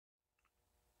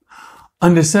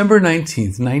On December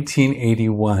 19th,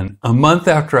 1981, a month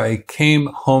after I came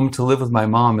home to live with my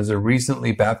mom as a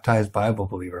recently baptized Bible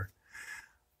believer,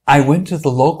 I went to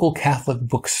the local Catholic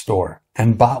bookstore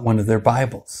and bought one of their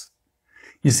Bibles.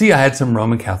 You see, I had some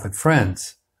Roman Catholic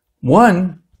friends.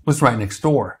 One was right next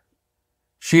door.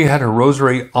 She had her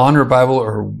rosary on her Bible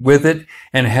or with it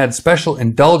and had special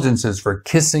indulgences for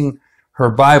kissing her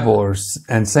Bible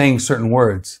and saying certain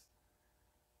words.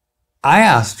 I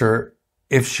asked her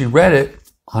if she read it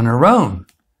on her own.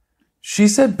 She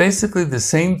said basically the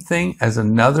same thing as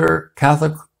another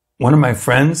Catholic one of my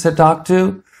friends had talked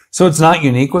to, so it's not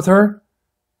unique with her.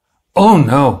 Oh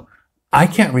no, I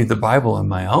can't read the Bible on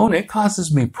my own. It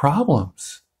causes me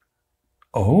problems.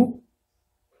 Oh?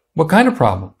 What kind of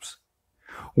problems?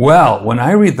 Well, when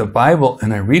I read the Bible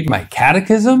and I read my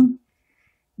catechism,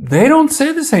 they don't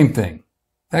say the same thing.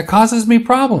 That causes me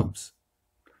problems.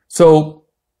 So,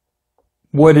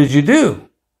 what did you do?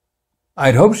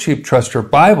 I'd hope she'd trust her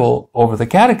Bible over the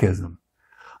catechism.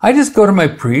 I just go to my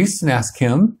priest and ask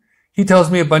him. He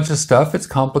tells me a bunch of stuff. It's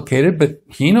complicated, but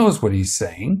he knows what he's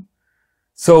saying.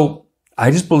 So I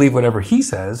just believe whatever he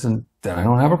says, and then I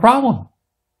don't have a problem.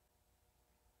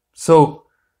 So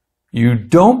you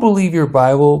don't believe your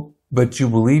Bible, but you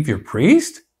believe your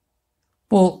priest?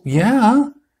 Well, yeah.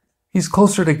 He's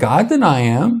closer to God than I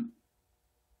am.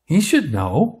 He should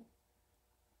know.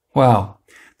 Wow.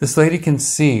 This lady can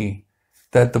see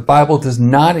that the Bible does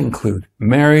not include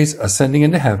Mary's ascending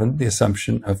into heaven, the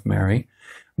Assumption of Mary,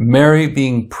 Mary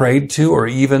being prayed to or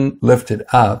even lifted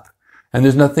up, and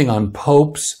there's nothing on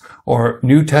popes or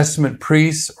New Testament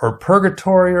priests or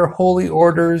purgatory or holy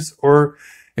orders or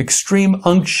extreme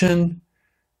unction,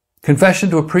 confession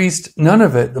to a priest, none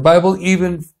of it. The Bible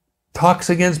even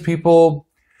talks against people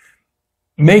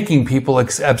making people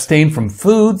abstain from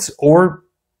foods or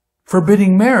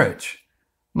forbidding marriage,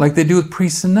 like they do with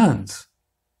priests and nuns.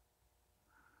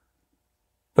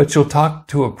 But you'll talk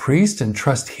to a priest and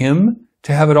trust him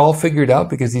to have it all figured out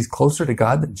because he's closer to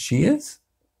God than she is?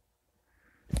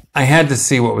 I had to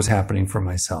see what was happening for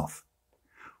myself.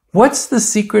 What's the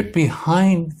secret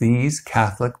behind these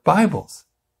Catholic Bibles?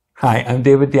 Hi, I'm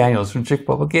David Daniels from Chick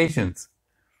Publications.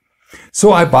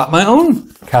 So I bought my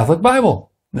own Catholic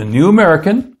Bible, the New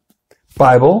American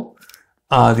Bible,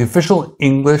 the official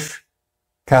English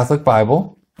Catholic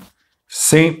Bible,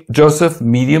 St. Joseph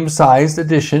medium-sized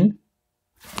edition.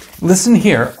 Listen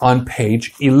here on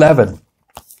page 11.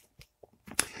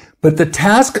 But the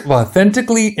task of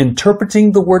authentically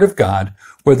interpreting the Word of God,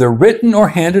 whether written or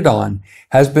handed on,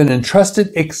 has been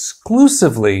entrusted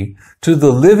exclusively to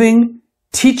the living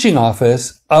teaching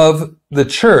office of the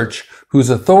Church, whose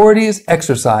authority is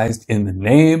exercised in the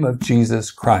name of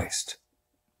Jesus Christ.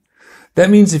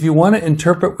 That means if you want to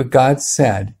interpret what God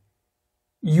said,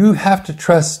 you have to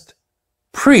trust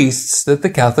priests that the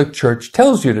Catholic Church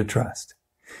tells you to trust.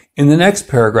 In the next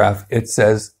paragraph, it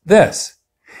says this: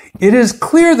 "It is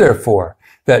clear, therefore,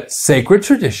 that sacred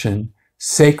tradition,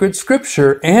 sacred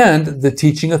scripture, and the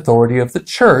teaching authority of the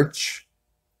Church,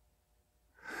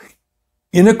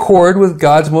 in accord with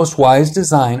God's most wise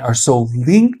design, are so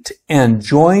linked and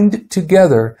joined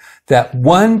together that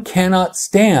one cannot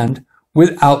stand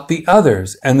without the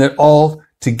others, and that all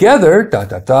together,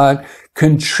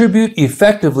 contribute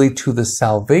effectively to the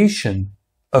salvation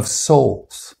of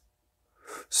souls."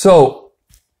 So,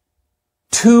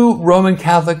 two Roman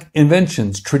Catholic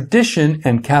inventions, tradition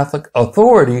and Catholic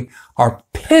authority, are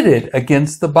pitted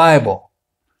against the Bible.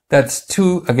 That's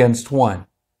 2 against 1.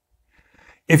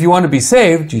 If you want to be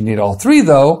saved, you need all three,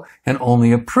 though, and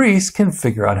only a priest can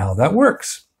figure out how that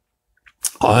works.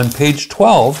 On page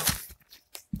 12,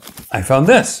 I found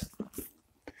this.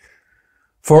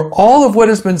 "For all of what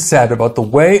has been said about the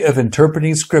way of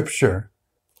interpreting Scripture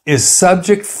is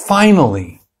subject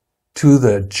finally to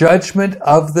the judgment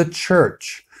of the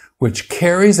Church, which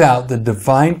carries out the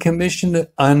divine commission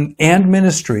and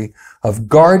ministry of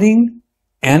guarding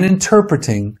and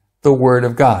interpreting the Word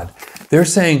of God." They're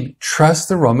saying, trust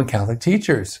the Roman Catholic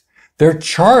teachers. They're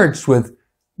charged with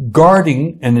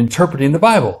guarding and interpreting the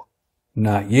Bible,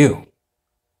 not you.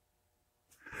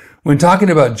 When talking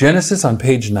about Genesis on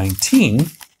page 19,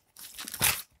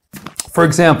 for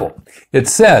example, it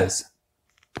says,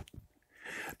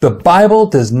 "The Bible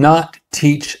does not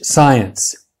teach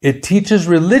science. It teaches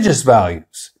religious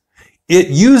values. It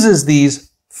uses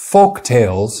these folk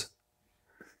tales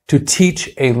to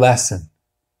teach a lesson."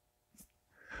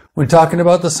 When talking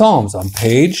about the Psalms on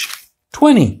page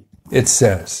 20, it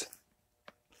says,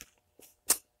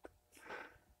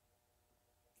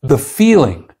 "The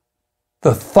feeling,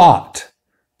 the thought,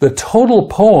 the total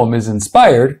poem is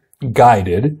inspired,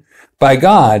 guided by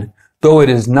God, though it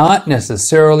is not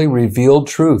necessarily revealed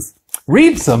truth.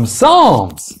 Read some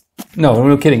Psalms. No,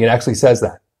 no kidding. It actually says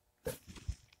that.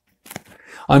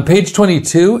 On page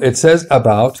 22, it says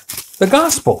about the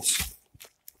Gospels.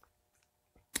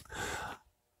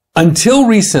 Until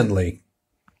recently,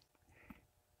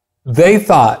 they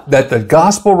thought that the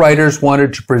Gospel writers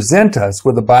wanted to present us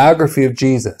with a biography of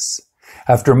Jesus.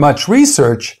 After much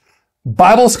research,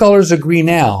 Bible scholars agree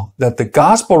now that the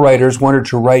Gospel writers wanted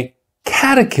to write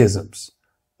catechisms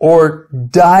or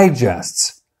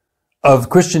digests of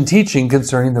Christian teaching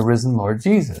concerning the risen Lord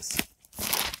Jesus.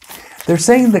 They're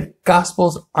saying the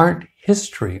Gospels aren't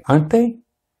history, aren't they?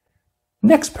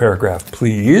 Next paragraph,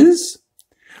 please.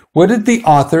 What did the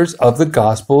authors of the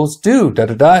Gospels do?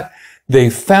 They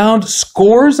found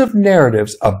scores of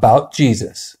narratives about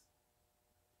Jesus,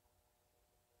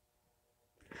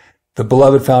 the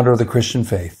beloved founder of the Christian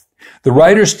faith. The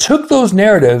writers took those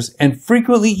narratives and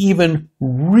frequently even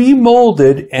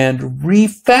remolded and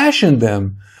refashioned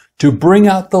them to bring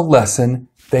out the lesson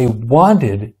they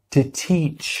wanted to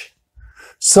teach.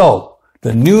 So,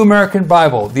 the New American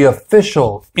Bible, the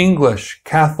official English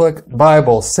Catholic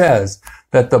Bible, says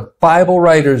that the Bible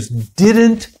writers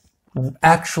didn't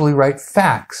actually write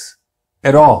facts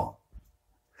at all.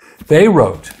 They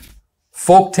wrote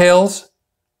folk tales,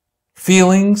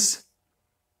 feelings,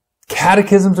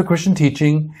 catechisms of Christian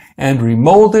teaching, and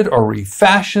remolded or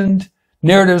refashioned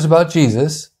narratives about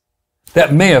Jesus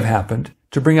that may have happened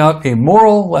to bring out a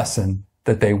moral lesson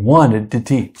that they wanted to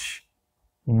teach.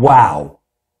 Wow.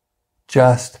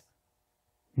 Just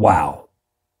wow.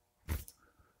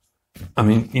 I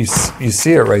mean, you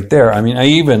see it right there. I mean, I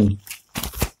even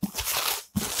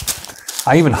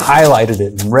highlighted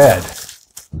it in red.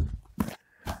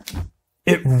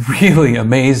 It really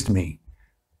amazed me.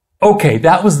 Okay,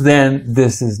 that was then,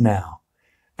 this is now.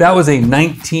 That was a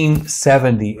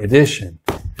 1970 edition.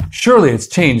 Surely it's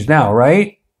changed now,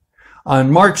 right?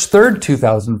 On March 3rd,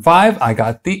 2005, I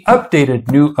got the updated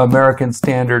New American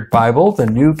Standard Bible, the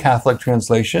New Catholic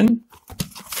Translation.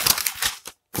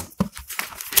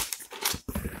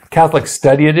 Catholic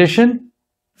Study Edition.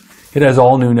 It has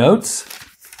all new notes.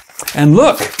 And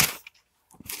look,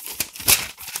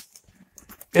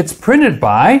 it's printed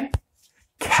by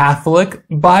Catholic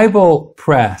Bible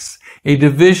Press, a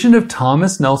division of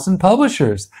Thomas Nelson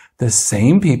Publishers, the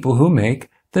same people who make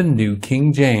the New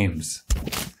King James.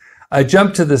 I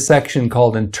jumped to the section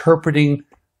called Interpreting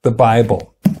the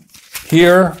Bible.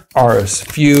 Here are a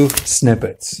few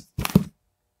snippets.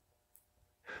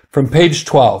 From page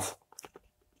 12.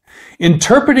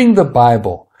 Interpreting the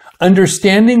Bible,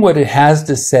 understanding what it has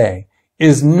to say,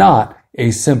 is not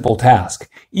a simple task.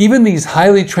 Even these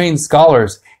highly trained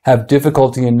scholars have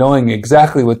difficulty in knowing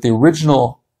exactly what the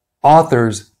original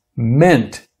authors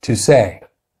meant to say.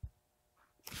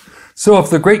 So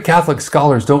if the great Catholic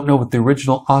scholars don't know what the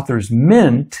original authors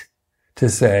meant to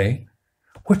say,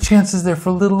 what chance is there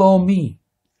for little old me?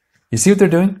 You see what they're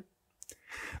doing?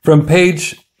 From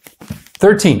page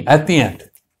 13, at the end.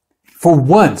 For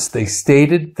once, they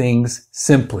stated things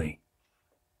simply.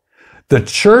 The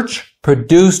church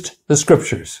produced the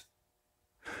scriptures.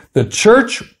 The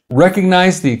church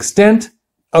recognized the extent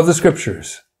of the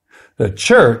scriptures. The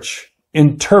church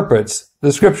interprets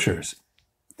the scriptures.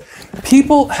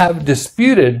 People have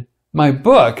disputed my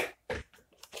book.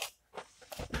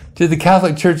 Did the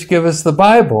Catholic Church give us the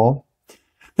Bible?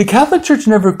 The Catholic Church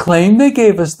never claimed they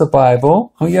gave us the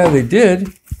Bible. Oh yeah, they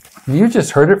did. You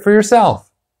just heard it for yourself.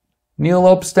 Neil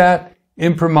Obstat,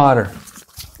 Imprimatur.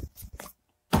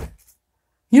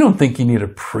 You don't think you need a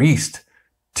priest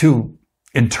to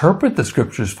interpret the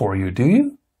scriptures for you, do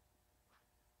you?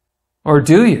 Or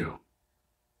do you?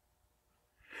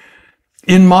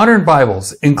 In modern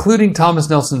Bibles, including Thomas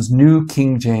Nelson's New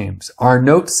King James, our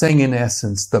notes saying in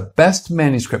essence, the best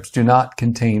manuscripts do not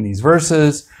contain these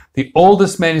verses, the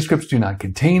oldest manuscripts do not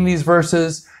contain these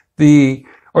verses,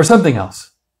 or something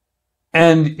else.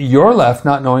 And you're left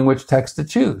not knowing which text to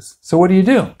choose. So what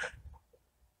do?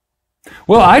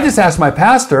 Well, I just asked my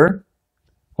pastor.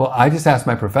 Well, I just asked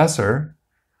my professor.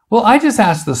 Well, I just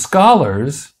asked the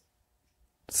scholars.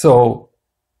 So,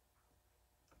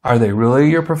 are they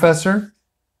really your professor?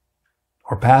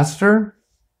 Or pastor?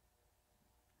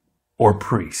 Or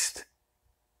priest?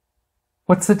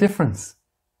 What's the difference?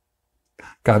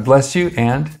 God bless you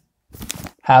and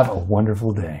have a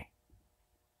wonderful day.